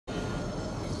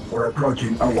We're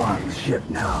approaching Awan's ship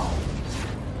now.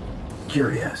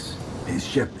 Curious, his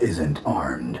ship isn't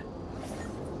armed.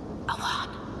 Awan,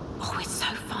 always so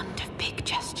fond of big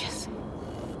gestures.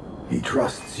 He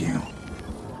trusts you.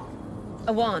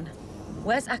 Awan,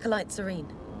 where's Acolyte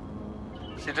Serene?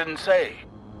 She didn't say.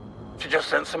 She just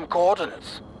sent some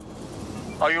coordinates.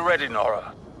 Are you ready,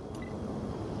 Nora?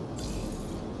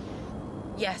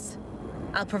 Yes.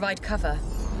 I'll provide cover,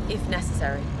 if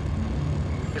necessary.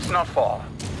 It's not far.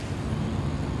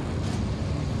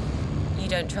 You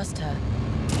don't trust her?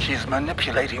 She's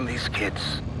manipulating these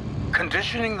kids,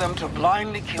 conditioning them to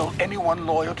blindly kill anyone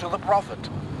loyal to the Prophet.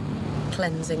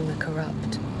 Cleansing the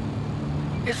corrupt.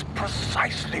 It's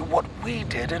precisely what we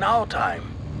did in our time.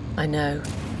 I know.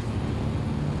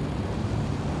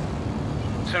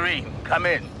 Serene, come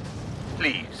in.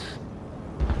 Please.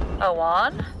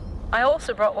 Awan? I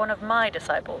also brought one of my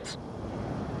disciples.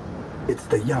 It's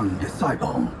the young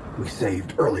disciple we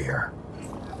saved earlier.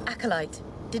 Acolyte,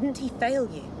 didn't he fail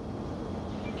you?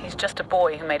 He's just a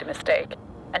boy who made a mistake.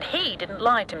 And he didn't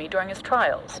lie to me during his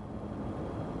trials.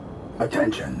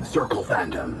 Attention, Circle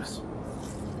Phantoms.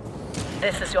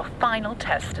 This is your final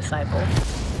test, disciple.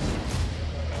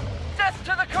 Death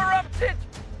to the corrupted!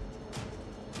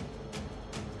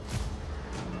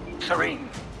 Serene,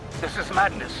 this is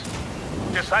madness.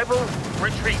 Disciple,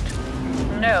 retreat.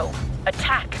 No.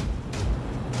 Attack.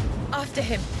 After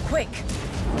him, quick!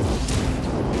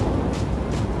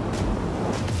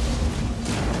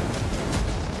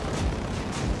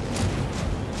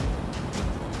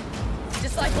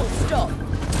 Disciple, stop!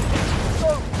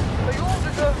 No! They all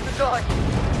deserve to die!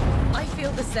 I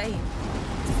feel the same.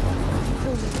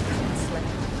 Call me the counselor,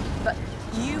 but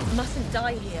you mustn't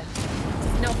die here.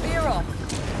 Now veer off.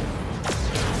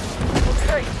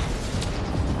 Okay.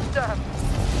 Damn.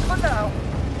 For now.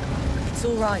 It's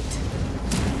all right.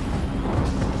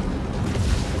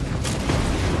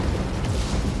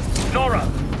 Nora,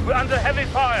 we're under heavy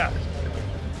fire.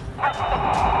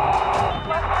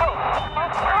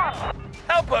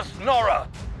 Help us, Nora!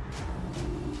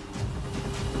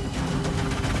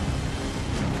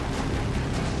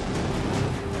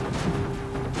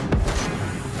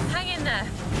 Hang in there.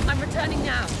 I'm returning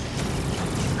now.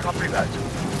 Copy that.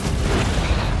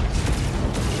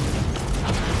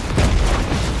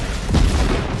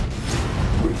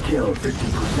 We killed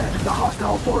 50% of the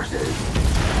hostile forces.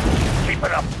 Keep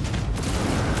it up.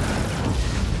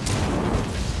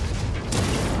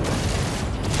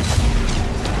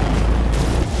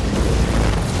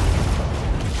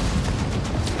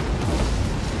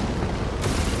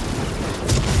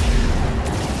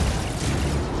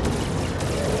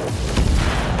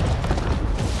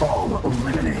 All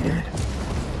eliminated.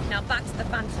 Now back to the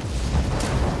Phantom.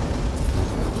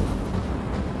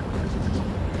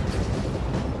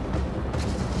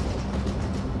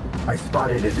 I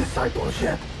spotted a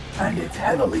discipleship, and it's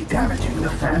heavily damaging the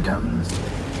Phantoms.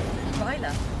 Ryla,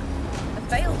 a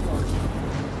failed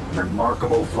one.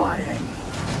 Remarkable flying.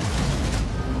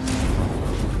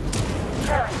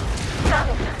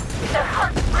 Their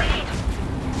hearts bleed.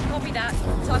 Copy that.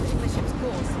 Targeting the ship's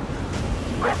course.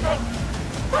 Ripping.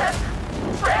 Rip.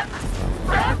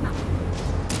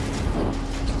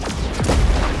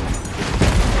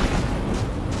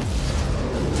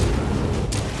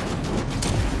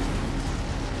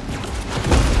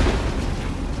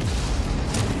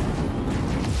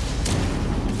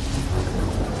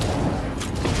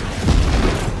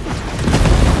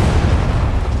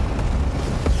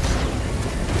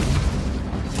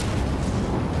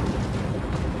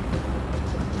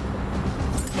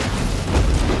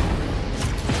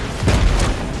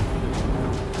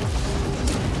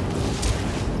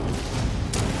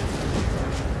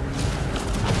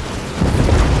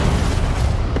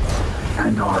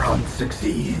 And our hunt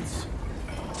succeeds.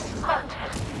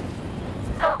 Haunted.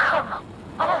 They'll come.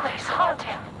 Always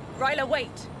haunting. Ryla,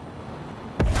 wait.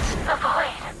 The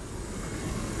void.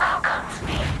 Outcomes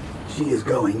me. She is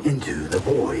going into the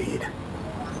void.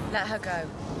 Let her go.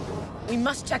 We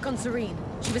must check on Serene.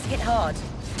 She was hit hard.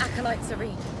 Acolyte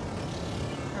Serene.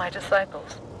 My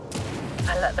disciples.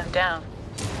 I let them down.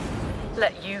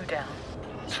 Let you down.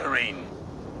 Serene,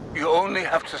 you only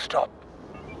have to stop.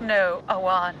 No,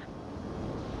 Awan.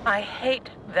 I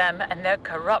hate them and their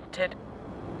corrupted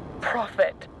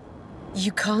prophet.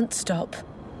 You can't stop.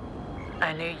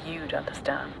 I knew you'd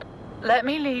understand. Let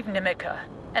me leave Nimica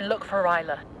and look for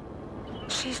Ryla.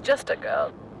 She's just a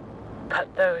girl.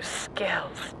 But those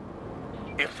skills.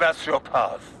 If that's your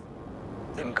path,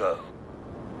 then go.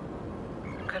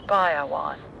 Goodbye,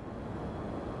 Awan.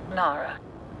 Nara.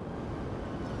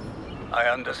 I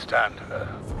understand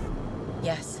her.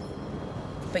 Yes.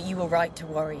 But you were right to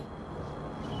worry.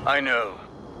 I know.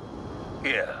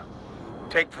 Here,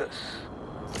 take this.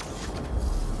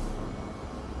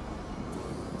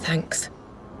 Thanks.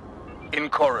 In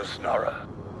chorus, Nara.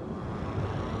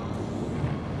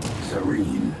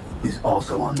 Serene is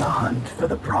also on the hunt for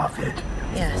the Prophet.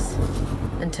 Yes.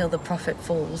 Until the Prophet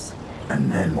falls.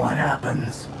 And then what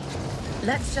happens?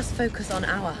 Let's just focus on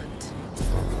our hunt.